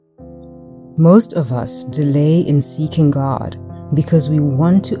Most of us delay in seeking God because we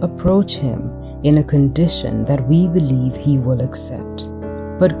want to approach Him in a condition that we believe He will accept.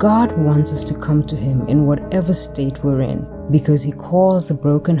 But God wants us to come to Him in whatever state we're in, because He calls the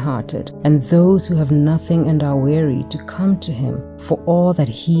brokenhearted and those who have nothing and are weary to come to Him for all that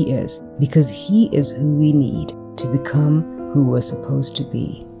He is, because He is who we need to become who we're supposed to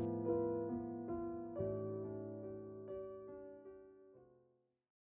be.